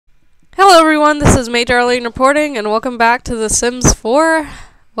everyone, this is Major Arlene reporting, and welcome back to The Sims 4.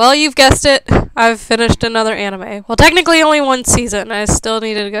 Well, you've guessed it, I've finished another anime. Well, technically only one season. I still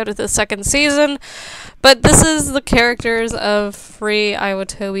needed to go to the second season, but this is the characters of Free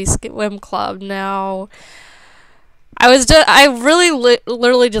Iwatobi Swim Club. Now, I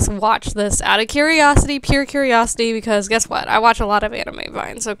literally just watched this out of curiosity, pure curiosity, because guess what? I watch a lot of anime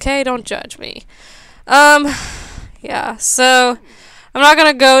vines, okay? Don't judge me. Yeah, so I'm not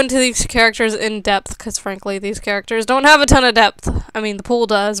gonna go into these characters in depth, because frankly, these characters don't have a ton of depth. I mean, the pool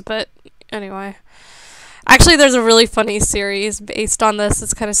does, but anyway. Actually, there's a really funny series based on this.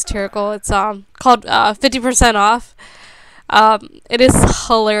 It's kind of satirical. It's called 50% Off. It is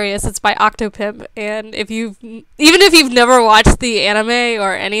hilarious. It's by Octopimp, and even if you've never watched the anime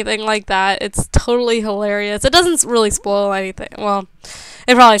or anything like that, it's totally hilarious. It doesn't really spoil anything. Well,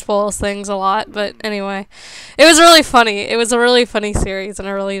 it probably spoils things a lot, but anyway. It was really funny. It was a really funny series, and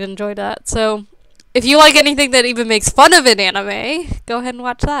I really enjoyed that. So, if you like anything that even makes fun of an anime, go ahead and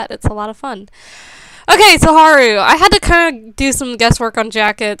watch that. It's a lot of fun. Okay, so Haru. I had to kind of do some guesswork on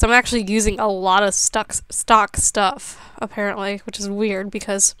jackets. I'm actually using a lot of stock stuff, apparently, which is weird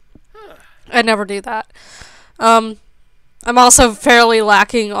because I never do that. I'm also fairly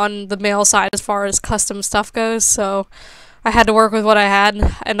lacking on the male side as far as custom stuff goes, so I had to work with what I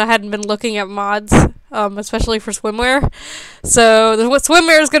had, and I hadn't been looking at mods, especially for swimwear. So the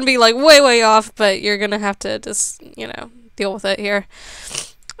swimwear is going to be like way off, but you're going to have to just, deal with it here.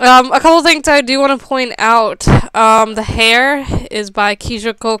 A couple things I do want to point out. The hair is by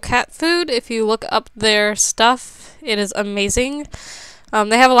Kijiko Cat Food. If you look up their stuff, it is amazing.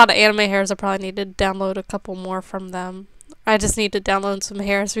 They have a lot of anime hairs. I probably need to download a couple more from them. I just need to download some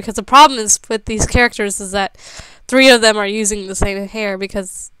hairs because the problem is with these characters is that 3 of them are using the same hair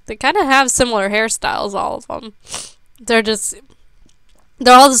because they kind of have similar hairstyles, all of them. They're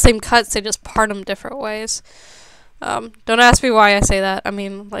all the same cuts, they just part them different ways. Don't ask me why I say that. I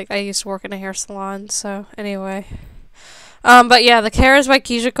mean, like, I used to work in a hair salon, so anyway. But yeah, the hair is by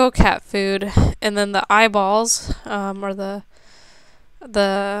Kijiko Cat Food, and then the eyeballs, or the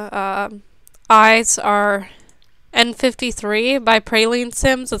eyes are N53 by Praline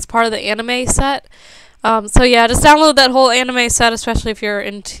Sims. It's part of the anime set. So yeah, just download that whole anime set, especially if you're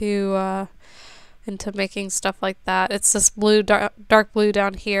into making stuff like that. It's this blue, dark blue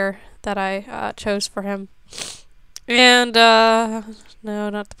down here that I chose for him. And, no,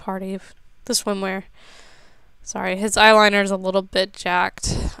 not the party, the swimwear. Sorry, his eyeliner is a little bit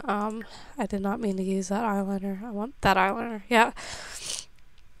jacked. I did not mean to use that eyeliner. I want that eyeliner, yeah.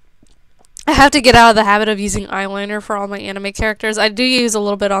 I have to get out of the habit of using eyeliner for all my anime characters. I do use a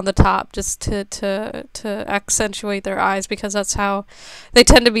little bit on the top just to accentuate their eyes because that's how they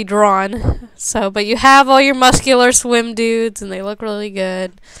tend to be drawn. So, but you have all your muscular swim dudes and they look really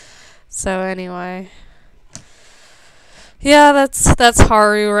good. So anyway. Yeah, that's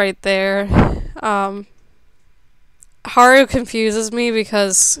Haru right there. Haru confuses me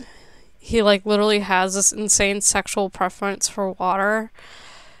because he literally has this insane sexual preference for water.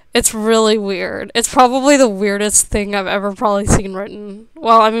 It's really weird. It's probably the weirdest thing I've ever probably seen written.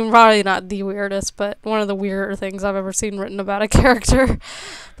 Well, I mean, probably not the weirdest, but one of the weirder things I've ever seen written about a character.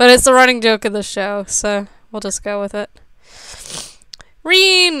 But it's the running joke of the show, so we'll just go with it.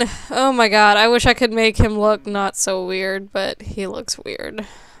 Reen! Oh my god, I wish I could make him look not so weird, but he looks weird.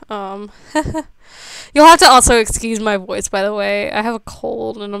 You'll have to also excuse my voice, by the way. I have a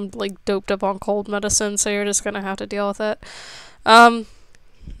cold, and I'm, doped up on cold medicine, so you're just gonna have to deal with it.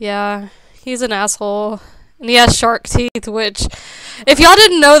 Yeah, he's an asshole. And he has shark teeth, which, if y'all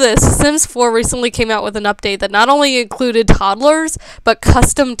didn't know this, Sims 4 recently came out with an update that not only included toddlers, but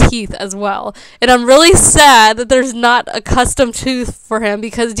custom teeth as well. And I'm really sad that there's not a custom tooth for him,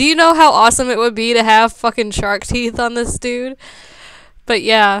 because do you know how awesome it would be to have fucking shark teeth on this dude? But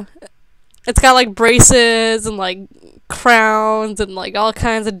yeah, it's got braces and crowns and all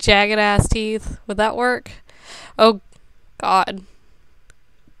kinds of jagged ass teeth. Would that work? Oh, God.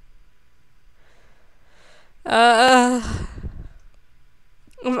 I'm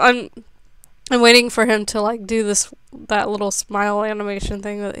waiting for him to do that little smile animation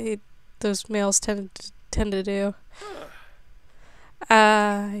thing that those males tend to do.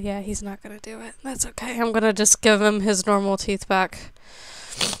 Yeah, he's not gonna do it. That's okay. I'm gonna just give him his normal teeth back.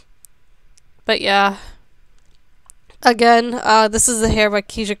 But yeah. Again, this is the hair by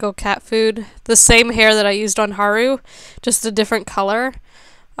Kijiko Cat Food. The same hair that I used on Haru, just a different color.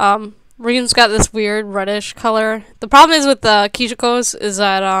 Reen's got this weird reddish color. The problem is with the Kijiko's is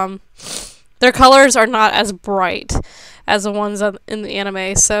that their colors are not as bright. as the ones in the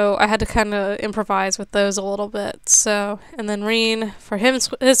anime, so I had to kind of improvise with those a little bit. So, and then Reen, for him, his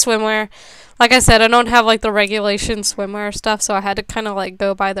swimwear, like I said, I don't have like the regulation swimwear stuff, so I had to kind of like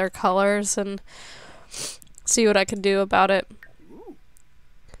go by their colors and see what I could do about it.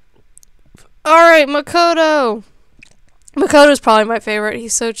 Alright, Makoto! Makoto's probably my favorite.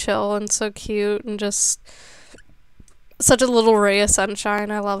 He's so chill and so cute and just such a little ray of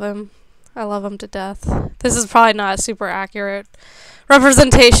sunshine. I love him. I love him to death. This is probably not a super accurate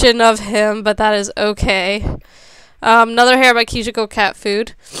representation of him, but that is okay. Another hair by Kijiko Cat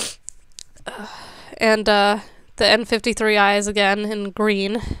Food. And the N53 eyes again in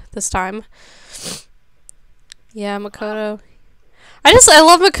green this time. Yeah, Makoto. I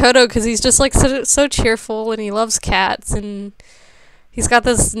love Makoto because he's just like so cheerful and he loves cats and he's got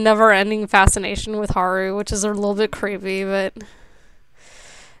this never-ending fascination with Haru, which is a little bit creepy, but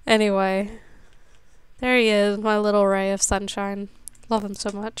anyway. There he is, my little ray of sunshine. Love him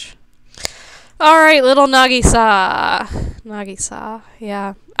so much. Alright, little Nagisa. Nagisa,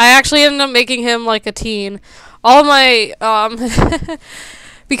 yeah. I actually ended up making him like a teen. All my,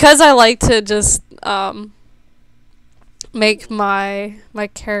 because I like to just, make my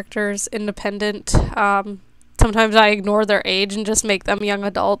characters independent. Sometimes I ignore their age and just make them young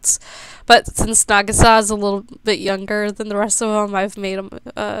adults. But since Nagisa is a little bit younger than the rest of them, I've made him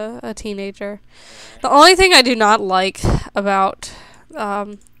a teenager. The only thing I do not like about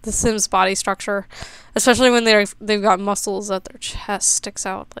the Sims body structure, especially when they've got muscles that their chest sticks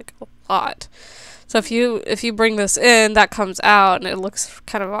out like a lot. So if you bring this in, that comes out and it looks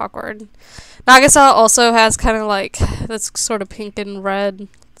kind of awkward. Nagisa also has kind of like this sort of pink and red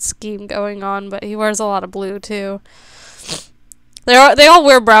scheme going on, but he wears a lot of blue too. They all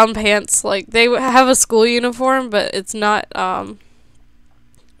wear brown pants. Like they have a school uniform, but it's not.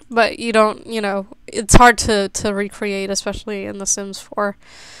 But you don't. It's hard to recreate, especially in The Sims 4,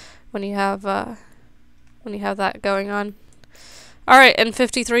 when you have that going on. Alright, and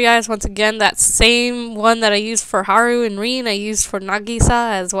 53 eyes, once again, that same one that I used for Haru and Reen, I used for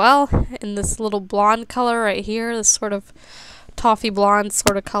Nagisa as well, in this little blonde color right here, this sort of toffee blonde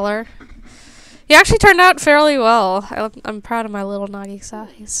sort of color. He actually turned out fairly well. I'm proud of my little Nagisa.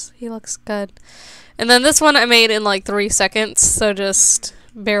 He looks good. And then this one I made in like 3 seconds, so just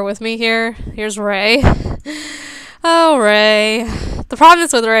bear with me here. Here's Ray. Oh, Ray. The problem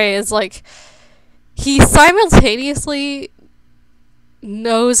is with Ray is like, he simultaneously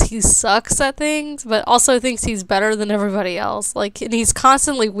knows he sucks at things, but also thinks he's better than everybody else. Like, and he's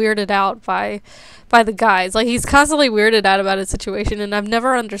constantly weirded out by the guys. Like, he's constantly weirded out about his situation, and I've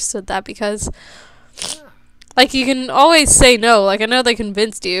never understood that because, like, you can always say no. Like, I know they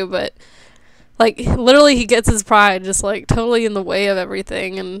convinced you, but, like, literally he gets his pride just, like, totally in the way of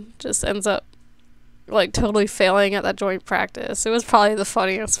everything and just ends up, like, totally failing at that joint practice. It was probably the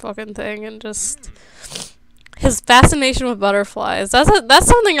funniest fucking thing, and just his fascination with butterflies. That's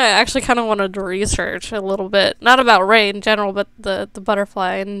something I actually kind of wanted to research a little bit. Not about Ray in general, but the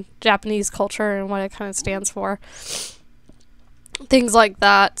butterfly and Japanese culture and what it kind of stands for. Things like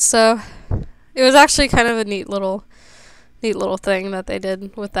that. So it was actually kind of a neat little thing that they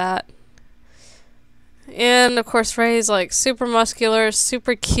did with that. And of course Ray's like super muscular,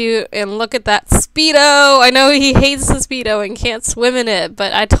 super cute, and look at that Speedo! I know he hates the Speedo and can't swim in it,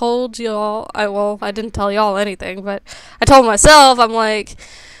 but I told y'all, I didn't tell y'all anything, but I told myself, I'm like,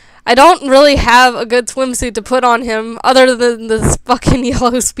 I don't really have a good swimsuit to put on him other than this fucking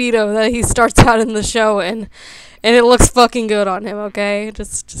yellow Speedo that he starts out in the show in, and it looks fucking good on him, okay?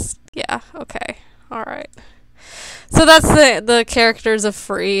 Just yeah, okay, alright. So that's the characters of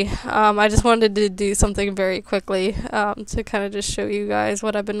Free. I just wanted to do something very quickly to kind of just show you guys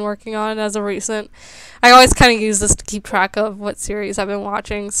what I've been working on as of recent. I always kind of use this to keep track of what series I've been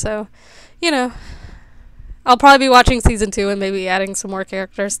watching, so, I'll probably be watching season 2 and maybe adding some more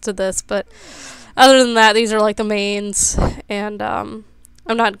characters to this, but other than that, these are like the mains, and I'm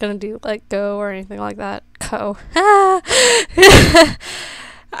not going to do like Go or anything like that. Ko.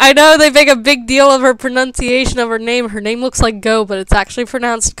 I know they make a big deal of her pronunciation of her name. Her name looks like Go, but it's actually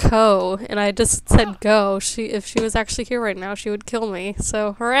pronounced Ko. And I just said Go. If she was actually here right now, she would kill me.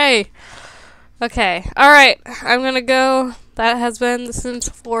 So, hooray! Okay, alright. I'm gonna go. That has been The Sims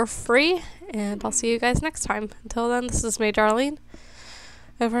 4 Free. And I'll see you guys next time. Until then, this is Arlene.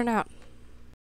 Over and out.